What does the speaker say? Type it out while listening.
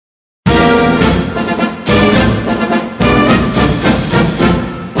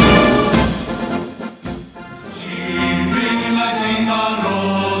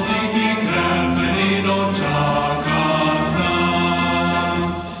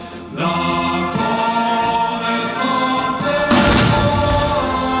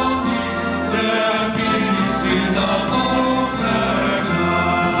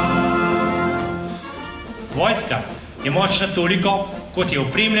vojska je močna toliko, kot je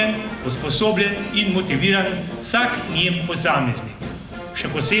opremljen, usposobljen in motiviran vsak njen posameznik. Še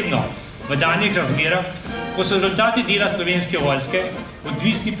posebno v danih razmerah, ko so rezultati dela Slovenske vojske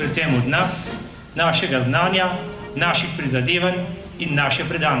odvisni predvsem od nas, našega znanja, naših prizadevanj in naše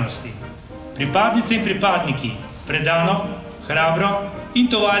predanosti. Pripadnice in pripadniki predano, hrabro in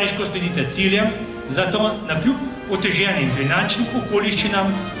tovariško sledite ciljem, zato navkljub oteženim finančnim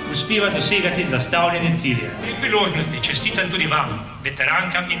okoliščinam uspeva dosegati zastavljene cilje. Pri priložnosti čestitam tudi vam,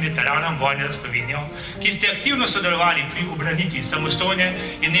 veterankam in veteranom vojne za Slovenijo, ki ste aktivno sodelovali pri obranitvi samostojne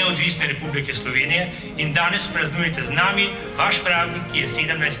in neodvisne Republike Slovenije in danes praznujete z nami vaš praznik, ki je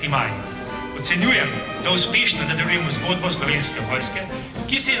 17. maj. Ocenjujem, da uspešno nadaljujemo zgodbo Slovenske vojske,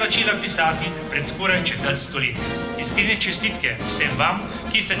 ki se je začela pisati pred skoraj četrt stoletja. Iskrene čestitke vsem vam,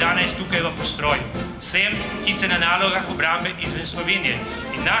 ki ste danes tukaj v postroju, vsem, ki ste na nalogah obrambe izven Slovenije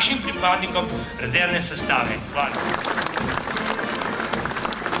in našim pripadnikom rezervne sestave. Hvala.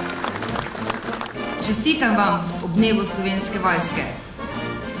 Čestitam vam ob dnevu Slovenske vojske.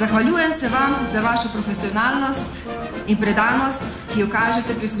 Zahvaljujem se vam za vašo profesionalnost in predanost, ki jo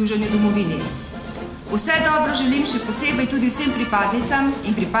kažete pri služenju domovini. Vse dobro želim še posebej tudi vsem pripadnicam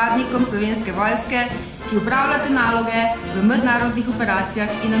in pripadnikom Slovenske vojske, ki upravljate naloge v mednarodnih operacijah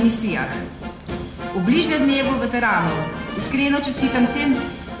in na misijah. V bližnjem dnevu veteranov iskreno čestitam vsem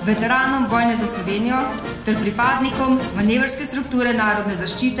veteranom vojne za Slovenijo ter pripadnikom manevrske strukture narodne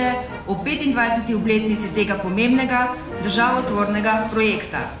zaščite ob 25. obletnici tega pomembnega državotvornega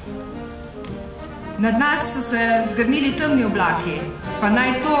projekta. Nad nas so se zgrnili temni oblaki, pa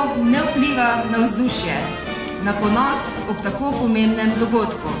naj to ne vpliva na vzdušje, na ponos ob tako pomembnem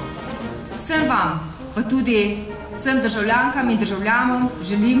dogodku. Vsem vam, pa tudi vsem državljankam in državljanom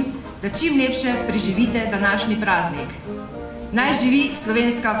želim, da čim lepše preživite današnji praznik. Naj živi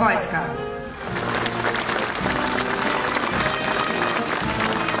Slovenska vojska!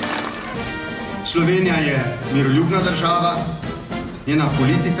 Slovenija je miroljubna država, njena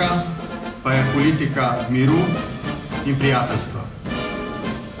politika pa je politika miru in prijateljstva.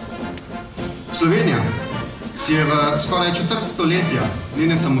 Slovenija si je v skoraj četrt stoletja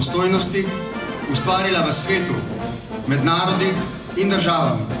njene samostojnosti ustvarila v svetu, med narodi in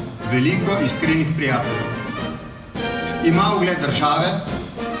državami, veliko iskrenih prijateljev. Ima ugled države,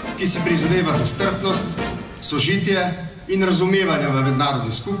 ki si prizadeva za strpnost, sožitje in razumevanje v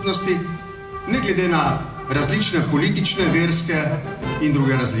mednarodni skupnosti, ne glede na različne politične, verske in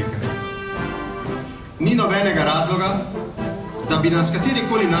druge razlike. Ni nobenega razloga, da bi nas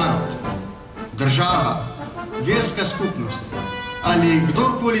katerikoli narod, država, verska skupnost ali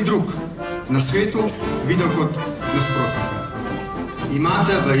kdorkoli drug na svetu videl kot nasprotnika.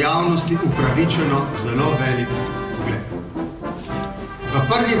 Imate v javnosti upravičeno zelo velik ugled. V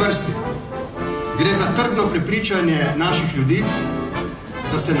prvi vrsti gre za trdno prepričanje naših ljudi,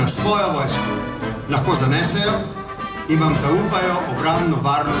 da se na svojo vojsko lahko zanesejo in vam zaupajo obrambno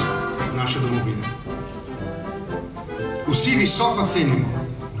varnost naše domovine. Vsi visoko cenimo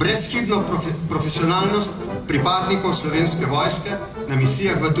brezhibno profesionalnost pripadnikov Slovenske vojske na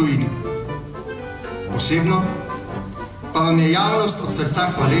misijah v tujini. Posebno pa vam je javnost od srca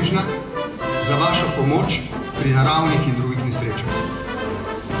hvaležna za vašo pomoč pri naravnih in drugih nesrečah.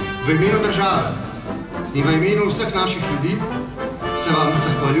 V imenu države in v imenu vseh naših ljudi se vam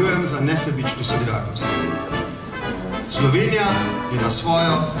zahvaljujem za nesebično solidarnost. Slovenija je na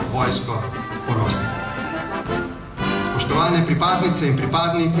svojo vojsko ponosna. Spoštovane pripadnice in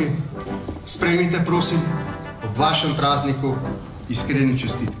pripadniki, sprejmite, prosim, ob vašem prazniku iskrene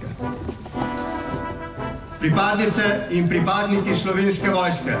čestitke. Pripadnice in pripadniki Slovenske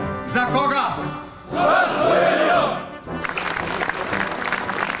vojske. Za koga? Za Slovenijo!